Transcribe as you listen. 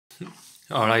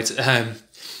All right.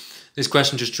 This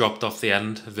question just dropped off the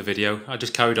end of the video. I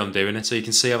just carried on doing it, so you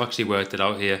can see I've actually worked it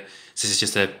out here. This is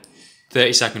just a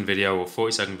 30-second video or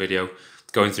 40-second video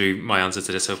going through my answer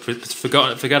to this. So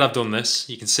forget I've done this.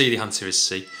 You can see the answer is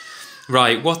C.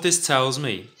 Right, what this tells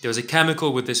me, there was a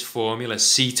chemical with this formula,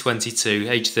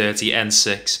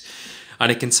 C22H30N6,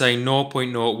 and it contained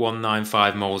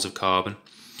 0.0195 moles of carbon.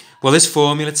 Well, this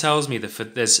formula tells me that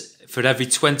for every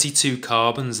 22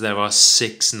 carbons, there are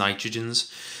 6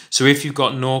 nitrogens. So if you've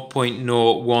got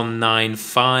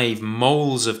 0.0195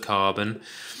 moles of carbon,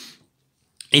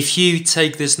 if you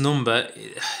take this number,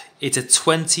 it's a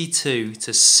 22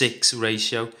 to 6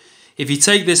 ratio. If you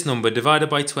take this number, divided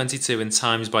by 22 and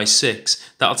times by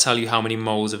 6, that'll tell you how many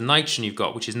moles of nitrogen you've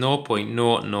got, which is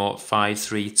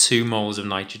 0.00532 moles of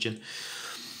nitrogen.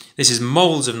 This is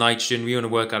moles of nitrogen. We want to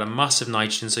work out a mass of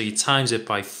nitrogen, so you times it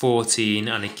by 14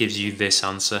 and it gives you this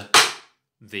answer.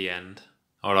 The end.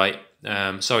 All right.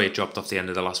 Sorry it dropped off the end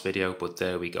of the last video, but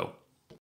there we go.